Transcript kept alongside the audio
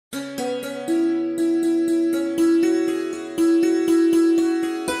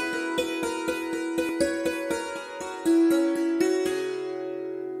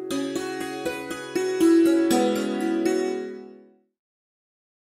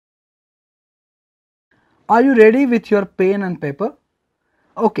Are you ready with your pen and paper?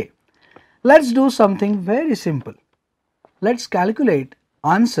 Okay, let's do something very simple. Let's calculate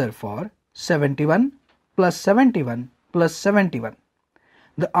answer for 71 plus 71 plus 71.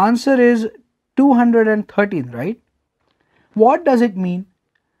 The answer is 213, right? What does it mean?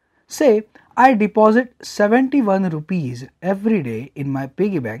 Say I deposit 71 rupees every day in my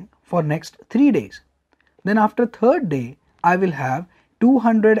piggy bank for next 3 days. Then after third day I will have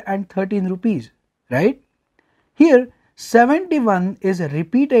 213 rupees, right? Here 71 is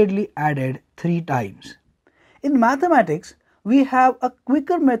repeatedly added 3 times. In mathematics, we have a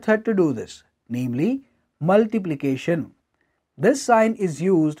quicker method to do this, namely multiplication. This sign is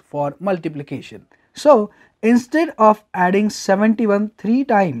used for multiplication. So, instead of adding 71 3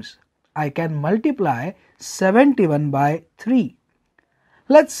 times, I can multiply 71 by 3.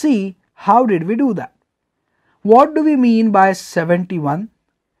 Let's see how did we do that. What do we mean by 71?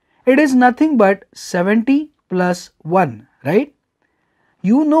 It is nothing but 70 plus 1, right?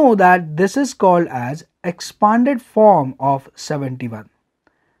 You know that this is called as expanded form of 71.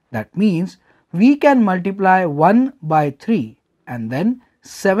 That means we can multiply 1 by 3 and then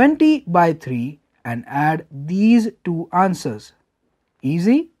 70 by 3 and add these two answers.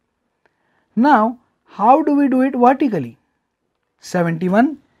 Easy? Now, how do we do it vertically?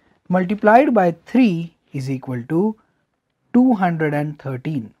 71 multiplied by 3 is equal to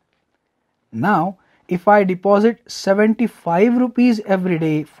 213. Now, if I deposit 75 rupees every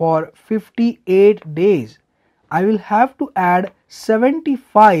day for 58 days, I will have to add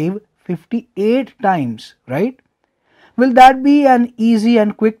 75 58 times, right? Will that be an easy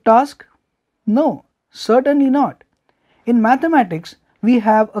and quick task? No, certainly not. In mathematics, we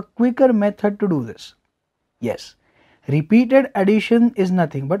have a quicker method to do this. Yes, repeated addition is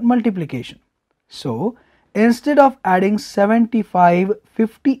nothing but multiplication. So, instead of adding 75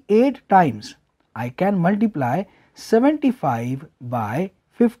 58 times, I can multiply 75 by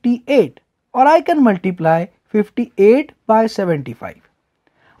 58 or I can multiply 58 by 75.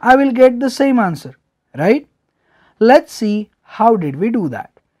 I will get the same answer, right? Let's see how did we do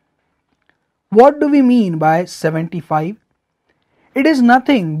that. What do we mean by 75? It is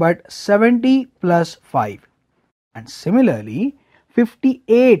nothing but 70 plus 5. And similarly,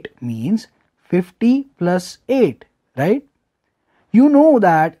 58 means 50 plus 8, right? You know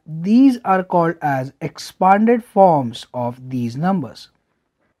that these are called as expanded forms of these numbers.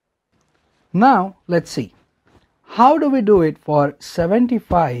 Now let's see. How do we do it for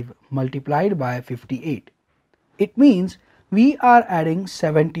 75 multiplied by 58? It means we are adding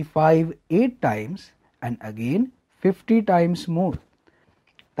 75 8 times and again 50 times more.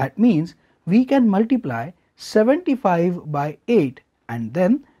 That means we can multiply 75 by 8 and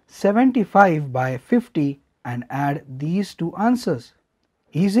then 75 by 50 and add these two answers.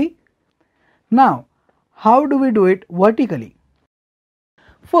 Easy? Now, how do we do it vertically?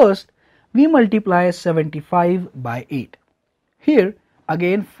 First, we multiply 75 by 8. Here,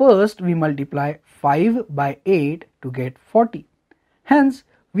 again first we multiply 5 by 8 to get 40. Hence,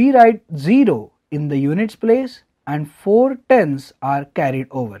 we write 0 in the units place and 4 tens are carried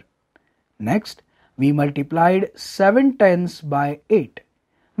over. Next, we multiplied 7 tens by 8.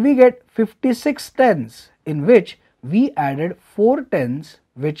 We get 56 tens in which we added 4 tens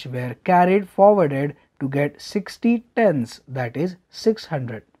which were carried forwarded to get 60 tens, that is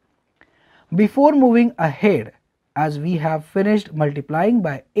 600. Before moving ahead, as we have finished multiplying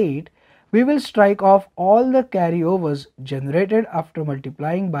by 8, we will strike off all the carryovers generated after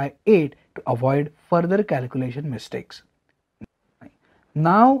multiplying by 8 to avoid further calculation mistakes.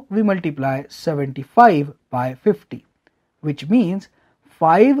 Now we multiply 75 by 50, which means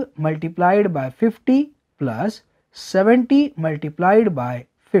 5 multiplied by 50 plus 70 multiplied by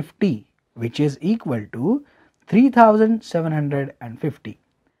 50, which is equal to 3750.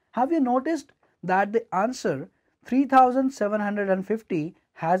 Have you noticed that the answer 3750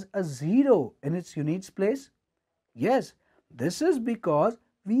 has a 0 in its units place? Yes, this is because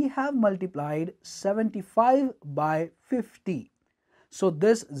we have multiplied 75 by 50. So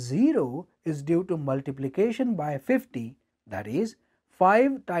this 0 is due to multiplication by 50, that is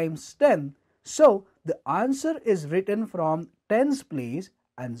 5 times 10. So the answer is written from tens place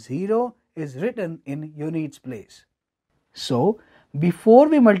and 0 is written in units place. So before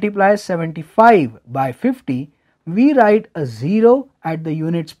we multiply 75 by 50, we write a 0 at the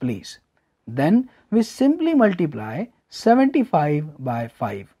units place. Then we simply multiply 75 by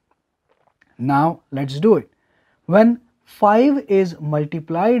 5. Now let's do it. When 5 is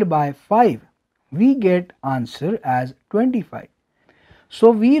multiplied by 5, we get answer as 25. So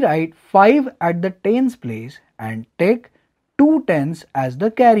we write 5 at the tens place and take 2 tens as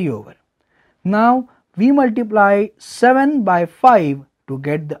the carryover. Now We multiply 7 by 5 to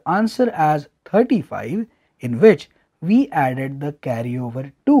get the answer as 35, in which we added the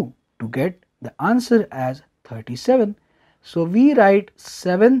carryover 2 to get the answer as 37. So we write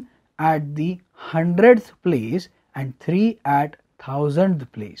 7 at the 100th place and 3 at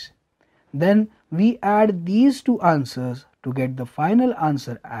 1000th place. Then we add these two answers to get the final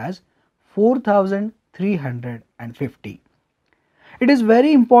answer as 4350. It is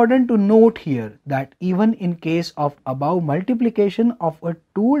very important to note here that even in case of above multiplication of a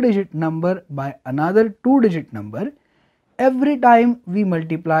 2-digit number by another 2-digit number, every time we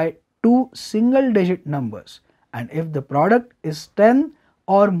multiply two single-digit numbers, and if the product is 10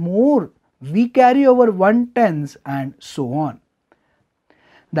 or more, we carry over 1/10 and so on.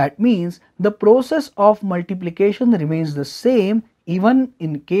 That means the process of multiplication remains the same even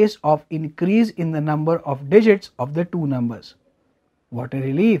in case of increase in the number of digits of the two numbers. What a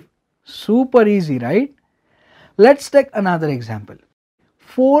relief! Super easy, right? Let's take another example.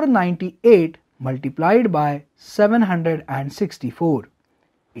 498 multiplied by 764.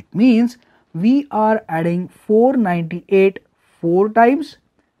 It means we are adding 498 4 times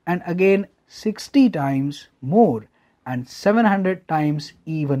and again 60 times more and 700 times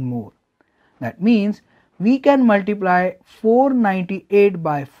even more. That means we can multiply 498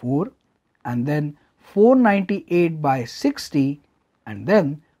 by 4 and then 498 by 60 and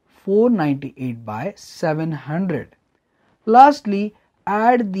then 498 by 700. Lastly,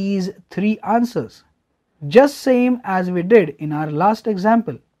 add these three answers, just same as we did in our last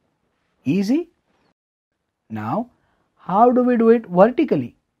example. Easy? Now, how do we do it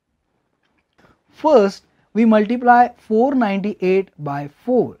vertically? First, we multiply 498 by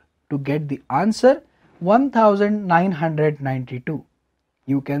 4 to get the answer 1992.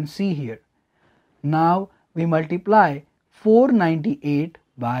 You can see here. Now, we multiply 498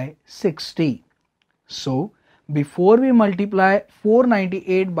 by 60. So, before we multiply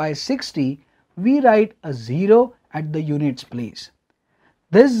 498 by 60, we write a 0 at the units place.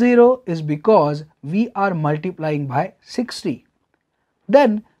 This 0 is because we are multiplying by 60.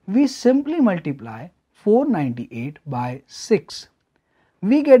 Then we simply multiply 498 by 6.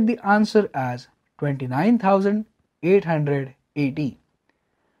 We get the answer as 29,880.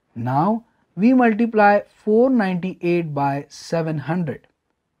 Now we multiply 498 by 700.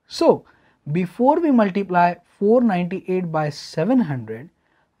 So before we multiply 498 by 700,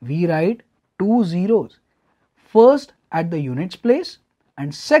 we write two zeros. First at the units place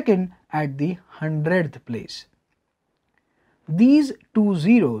and second at the 100th place. These two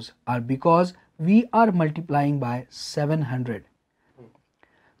zeros are because we are multiplying by 700.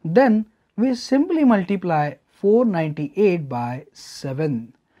 Then we simply multiply 498 by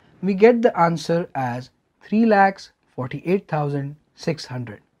 7. We get the answer as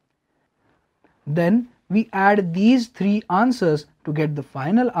 3,48,600. Then we add these three answers to get the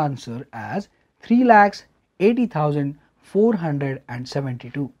final answer as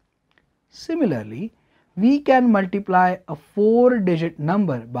 3,80,472. Similarly, we can multiply a 4-digit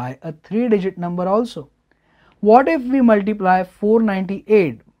number by a 3-digit number also. What if we multiply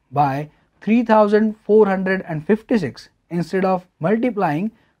 498 by 3,456 instead of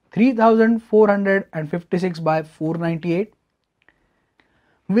multiplying 3,456 by 498?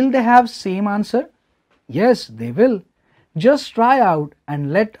 Will they have same answer? Yes, they will. Just try out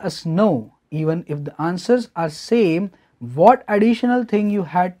and let us know, even if the answers are same, what additional thing you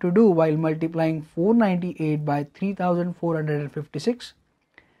had to do while multiplying 498 by 3,456.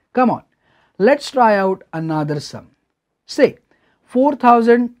 Come on, let's try out another sum. Say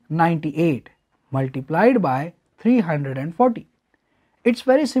 4,098 multiplied by 340. It's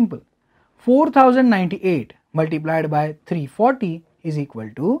very simple. 4,098 multiplied by 340 is equal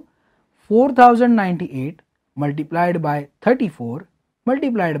to 4,098 multiplied by 34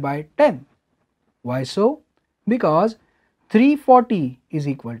 multiplied by 10. Why so? Because 340 is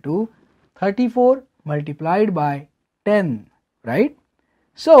equal to 34 multiplied by 10, right?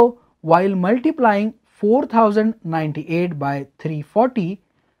 So, while multiplying 4,098 by 340,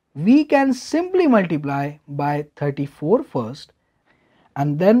 we can simply multiply by 34 first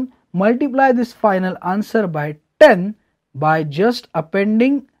and then multiply this final answer by 10 by just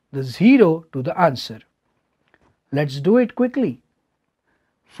appending the 0 to the answer. Let's do it quickly.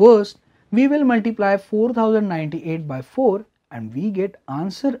 First, we will multiply 4,098 by 4 and we get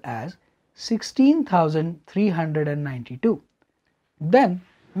answer as 16,392. Then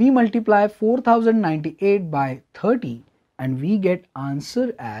we multiply 4,098 by 30 and we get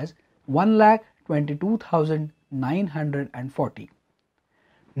answer as 1,22,940.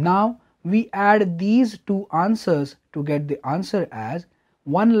 Now we add these two answers to get the answer as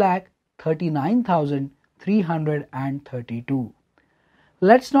 1,30,000. 1,39,332.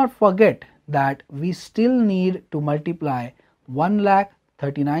 Let's not forget that we still need to multiply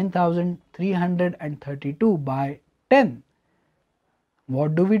 1,39,332 by 10.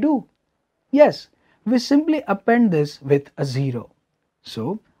 What do? Yes, we simply append this with a 0.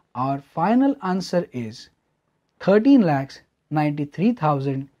 So our final answer is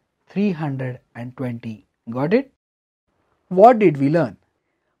 13,93,320. Got it? What did we learn?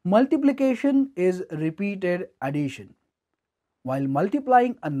 Multiplication is repeated addition, while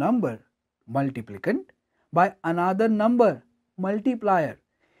multiplying a number, multiplicand, by another number, multiplier,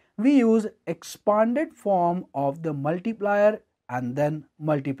 we use expanded form of the multiplier and then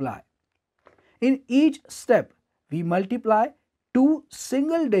multiply. In each step, we multiply two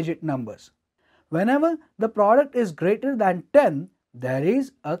single-digit numbers. Whenever the product is greater than 10, there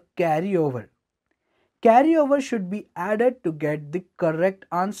is a carryover. Carryover should be added to get the correct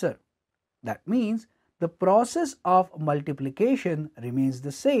answer. That means the process of multiplication remains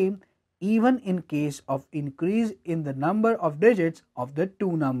the same even in case of increase in the number of digits of the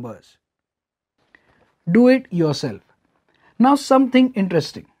two numbers. Do it yourself. Now something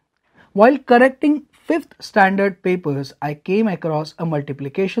interesting. While correcting 5th standard papers, I came across a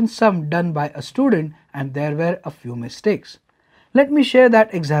multiplication sum done by a student and there were a few mistakes. Let me share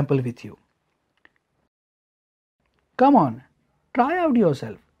that example with you. Come on, try out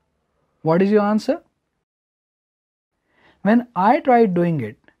yourself. What is your answer? When I tried doing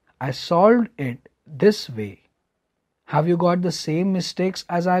it, I solved it this way. Have you got the same mistakes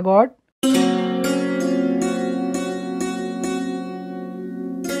as I got?